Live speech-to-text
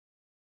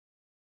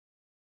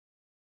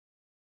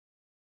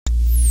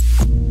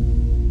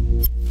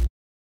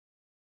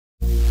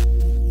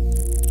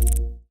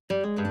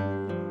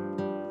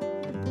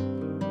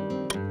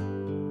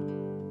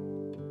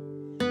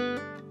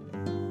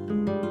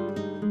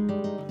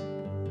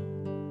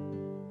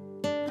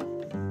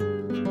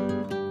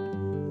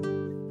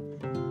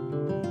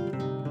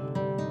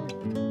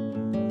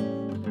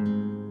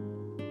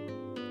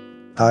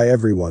Hi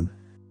everyone.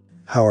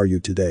 How are you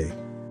today?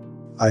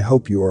 I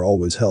hope you are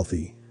always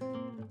healthy.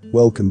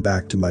 Welcome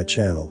back to my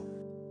channel.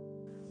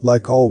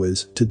 Like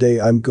always,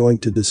 today I'm going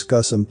to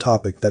discuss some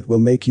topic that will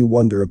make you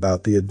wonder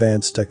about the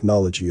advanced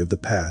technology of the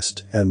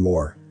past and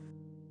more.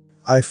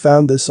 I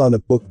found this on a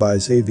book by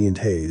Xavier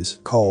Hayes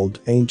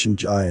called Ancient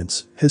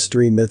Giants: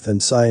 History, Myth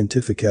and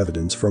Scientific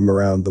Evidence from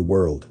Around the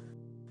World.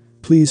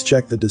 Please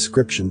check the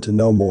description to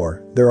know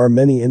more. There are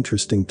many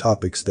interesting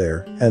topics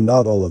there, and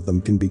not all of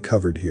them can be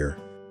covered here.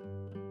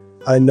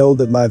 I know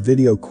that my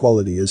video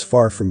quality is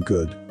far from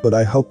good, but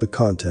I hope the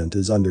content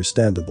is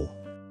understandable.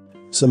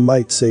 Some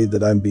might say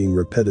that I'm being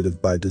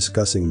repetitive by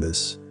discussing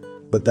this,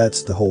 but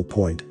that's the whole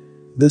point.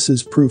 This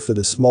is proof that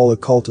a small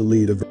occult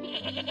elite of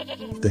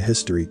the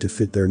history to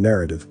fit their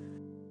narrative.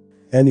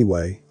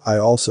 Anyway, I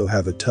also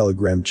have a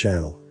Telegram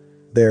channel.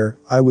 There,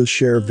 I will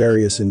share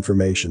various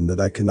information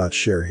that I cannot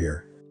share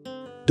here.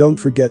 Don't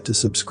forget to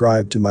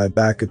subscribe to my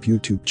backup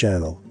YouTube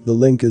channel, the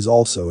link is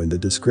also in the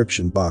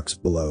description box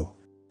below.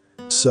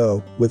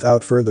 So,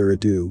 without further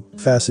ado,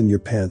 fasten your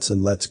pants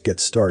and let's get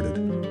started.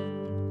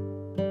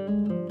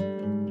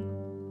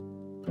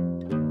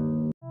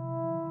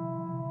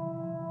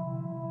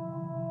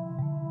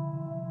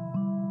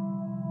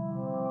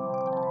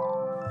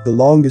 The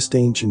longest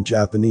ancient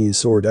Japanese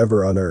sword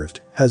ever unearthed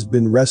has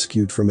been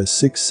rescued from a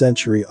 6th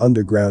century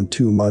underground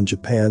tomb on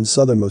Japan's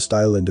southernmost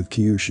island of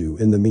Kyushu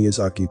in the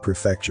Miyazaki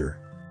prefecture.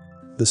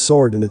 The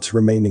sword in its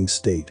remaining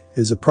state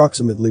is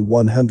approximately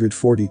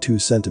 142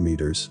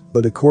 centimeters,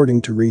 but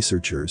according to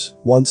researchers,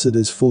 once it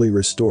is fully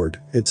restored,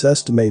 its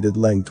estimated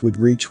length would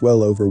reach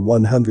well over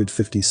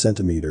 150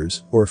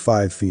 centimeters or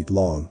 5 feet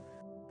long.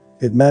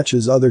 It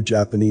matches other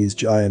Japanese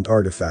giant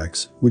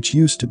artifacts, which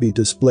used to be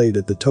displayed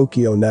at the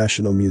Tokyo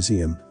National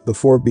Museum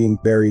before being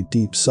buried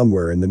deep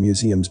somewhere in the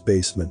museum's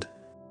basement.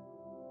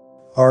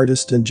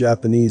 Artist and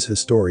Japanese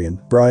historian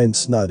Brian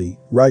Snoddy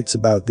writes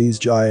about these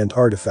giant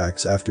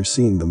artifacts after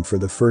seeing them for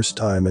the first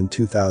time in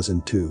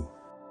 2002.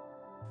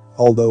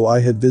 Although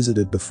I had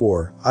visited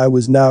before, I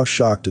was now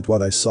shocked at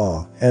what I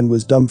saw and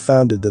was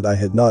dumbfounded that I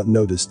had not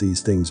noticed these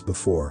things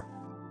before.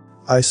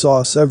 I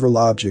saw several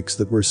objects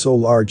that were so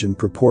large in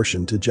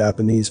proportion to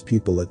Japanese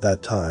people at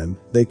that time,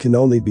 they can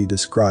only be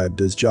described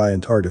as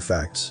giant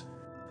artifacts.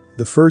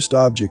 The first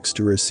objects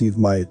to receive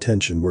my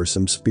attention were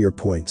some spear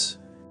points.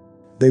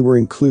 They were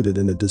included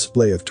in a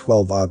display of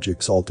 12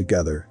 objects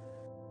altogether.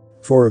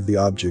 4 of the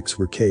objects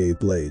were ka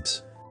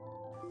blades.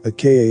 A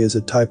ka is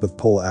a type of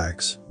pole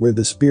axe, where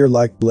the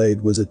spear-like blade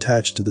was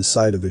attached to the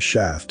side of a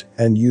shaft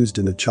and used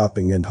in a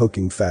chopping and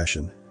hooking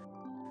fashion.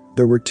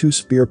 There were 2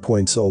 spear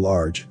points so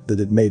large that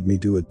it made me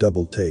do a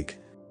double take.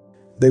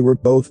 They were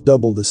both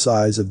double the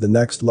size of the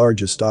next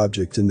largest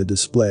object in the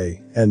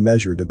display and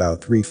measured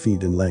about 3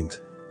 feet in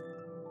length.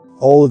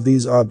 All of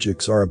these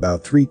objects are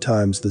about 3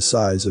 times the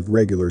size of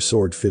regular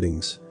sword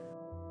fittings.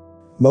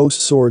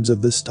 Most swords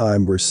of this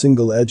time were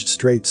single-edged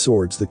straight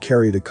swords that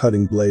carried a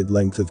cutting blade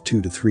length of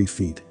 2 to 3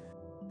 feet.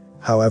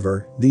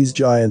 However, these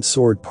giant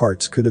sword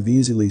parts could have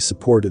easily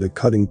supported a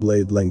cutting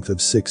blade length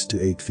of 6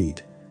 to 8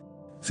 feet.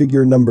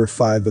 Figure number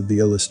 5 of the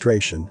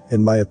illustration,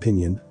 in my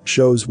opinion,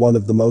 shows one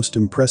of the most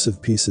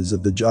impressive pieces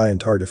of the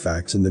giant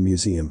artifacts in the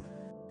museum.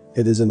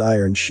 It is an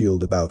iron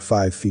shield about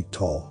 5 feet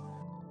tall.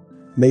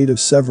 Made of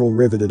several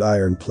riveted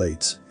iron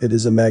plates, it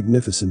is a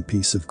magnificent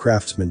piece of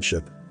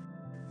craftsmanship.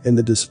 In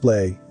the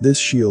display, this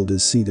shield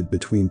is seated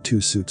between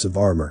 2 suits of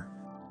armor.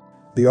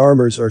 The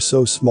armors are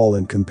so small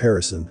in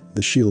comparison,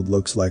 the shield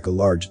looks like a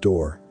large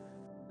door.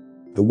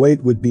 The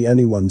weight would be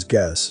anyone's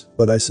guess,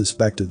 but I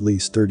suspect at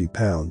least 30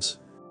 pounds.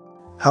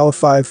 How a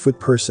 5-foot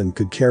person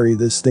could carry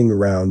this thing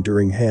around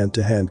during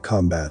hand-to-hand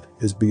combat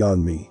is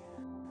beyond me.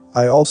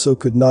 I also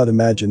could not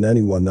imagine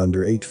anyone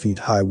under 8 feet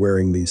high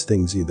wearing these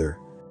things either.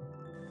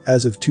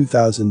 As of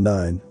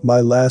 2009, my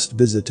last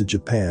visit to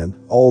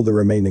Japan, all the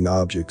remaining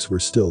objects were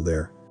still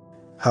there.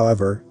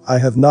 However, I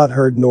have not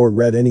heard nor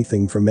read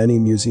anything from any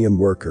museum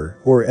worker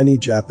or any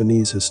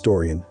Japanese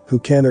historian who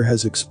can or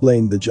has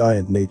explained the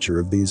giant nature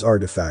of these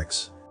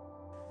artifacts.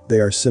 They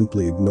are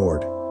simply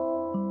ignored.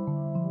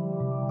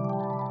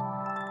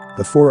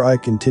 Before I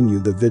continue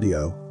the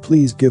video,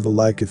 please give a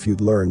like if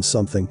you'd learned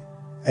something.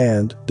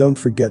 And don't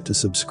forget to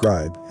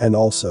subscribe and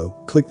also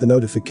click the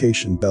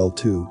notification bell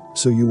too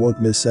so you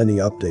won't miss any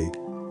update.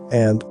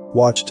 And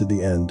watch to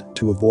the end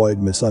to avoid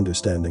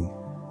misunderstanding.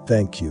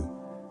 Thank you.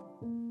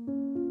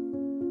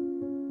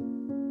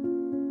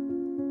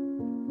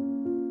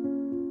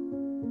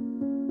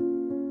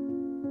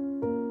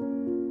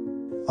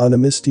 On a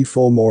misty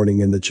fall morning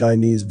in the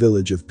Chinese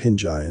village of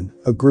Pinjian,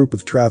 a group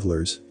of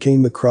travelers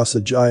came across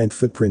a giant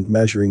footprint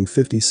measuring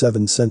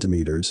 57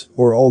 centimeters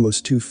or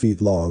almost 2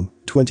 feet long,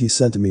 20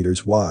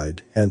 centimeters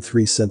wide, and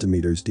 3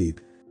 centimeters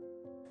deep.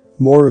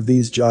 More of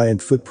these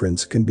giant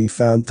footprints can be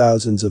found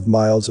thousands of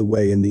miles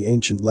away in the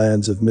ancient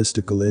lands of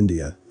mystical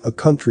India, a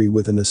country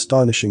with an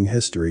astonishing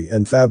history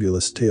and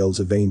fabulous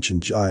tales of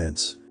ancient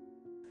giants.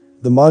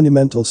 The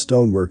monumental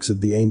stoneworks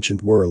of the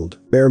ancient world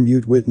bear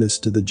mute witness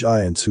to the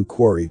giants who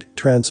quarried,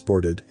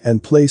 transported,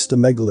 and placed the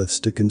megaliths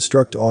to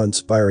construct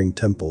awe-inspiring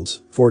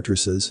temples,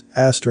 fortresses,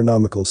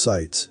 astronomical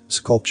sites,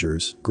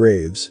 sculptures,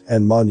 graves,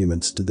 and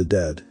monuments to the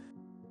dead.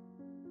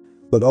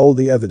 But all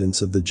the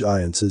evidence of the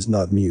giants is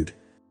not mute.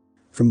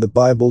 From the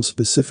Bible's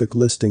specific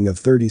listing of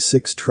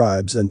 36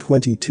 tribes and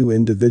 22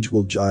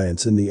 individual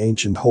giants in the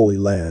ancient Holy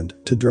Land,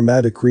 to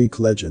dramatic Greek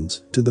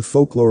legends, to the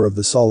folklore of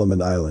the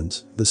Solomon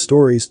Islands, the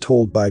stories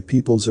told by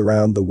peoples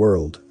around the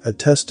world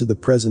attest to the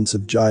presence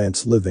of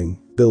giants living,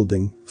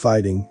 building,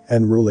 fighting,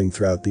 and ruling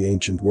throughout the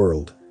ancient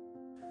world.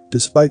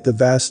 Despite the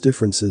vast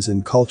differences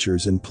in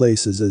cultures in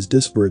places as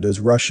disparate as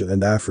Russia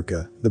and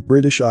Africa, the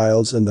British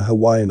Isles and the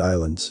Hawaiian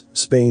Islands,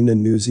 Spain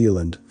and New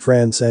Zealand,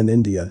 France and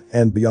India,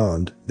 and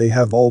beyond, they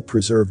have all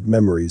preserved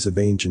memories of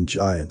ancient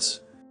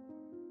giants.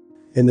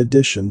 In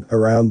addition,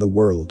 around the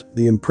world,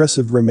 the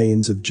impressive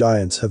remains of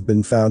giants have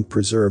been found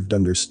preserved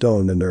under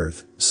stone and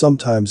earth,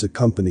 sometimes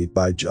accompanied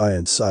by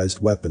giant-sized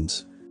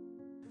weapons.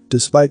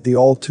 Despite the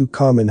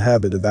all-too-common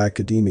habit of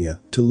academia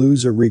to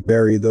lose or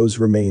rebury those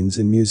remains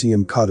in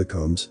museum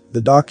catacombs, the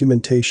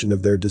documentation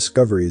of their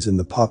discoveries in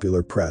the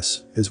popular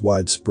press is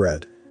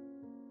widespread.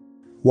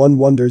 One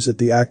wonders at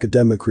the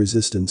academic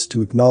resistance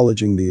to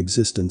acknowledging the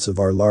existence of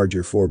our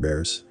larger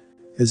forebears.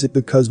 Is it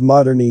because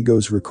modern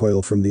egos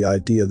recoil from the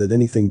idea that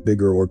anything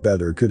bigger or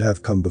better could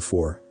have come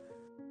before?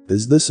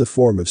 Is this a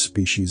form of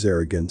species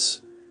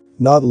arrogance?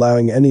 Not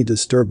allowing any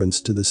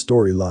disturbance to the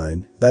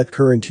storyline that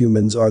current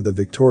humans are the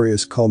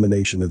victorious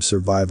culmination of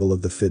survival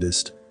of the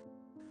fittest?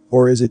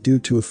 Or is it due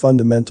to a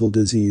fundamental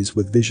disease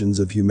with visions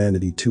of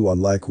humanity too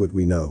unlike what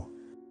we know?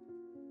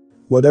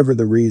 Whatever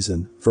the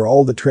reason, for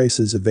all the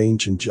traces of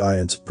ancient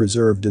giants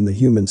preserved in the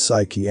human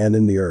psyche and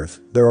in the earth,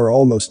 there are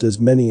almost as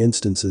many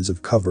instances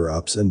of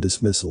cover-ups and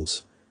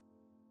dismissals.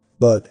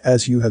 But,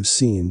 as you have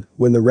seen,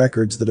 when the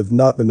records that have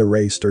not been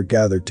erased are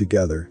gathered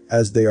together,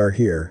 as they are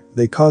here,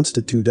 they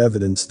constitute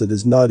evidence that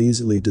is not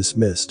easily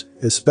dismissed,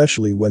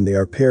 especially when they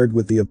are paired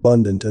with the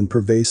abundant and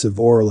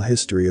pervasive oral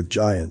history of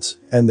giants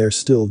and their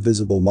still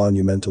visible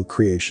monumental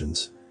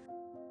creations.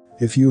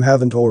 If you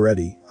haven't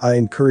already, I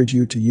encourage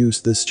you to use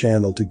this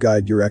channel to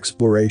guide your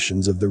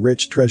explorations of the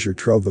rich treasure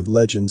trove of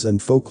legends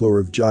and folklore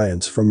of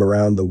giants from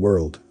around the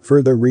world,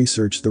 further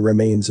research the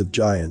remains of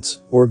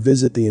giants, or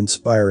visit the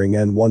inspiring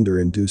and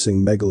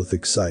wonder-inducing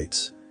megalithic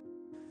sites.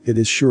 It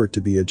is sure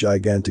to be a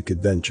gigantic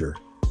adventure.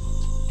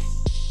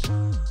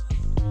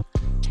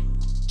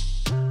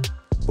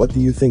 What do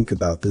you think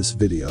about this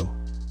video?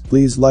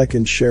 Please like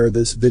and share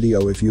this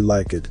video if you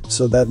like it,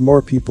 so that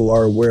more people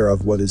are aware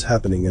of what is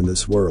happening in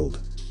this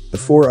world.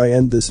 Before I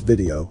end this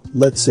video,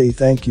 let's say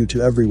thank you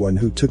to everyone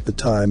who took the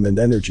time and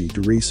energy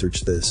to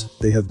research this.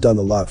 They have done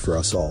a lot for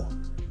us all.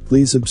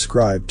 Please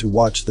subscribe to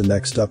watch the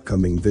next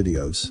upcoming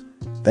videos.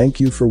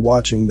 Thank you for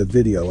watching the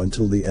video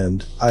until the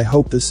end. I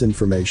hope this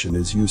information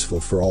is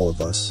useful for all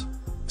of us.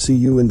 See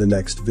you in the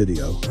next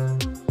video.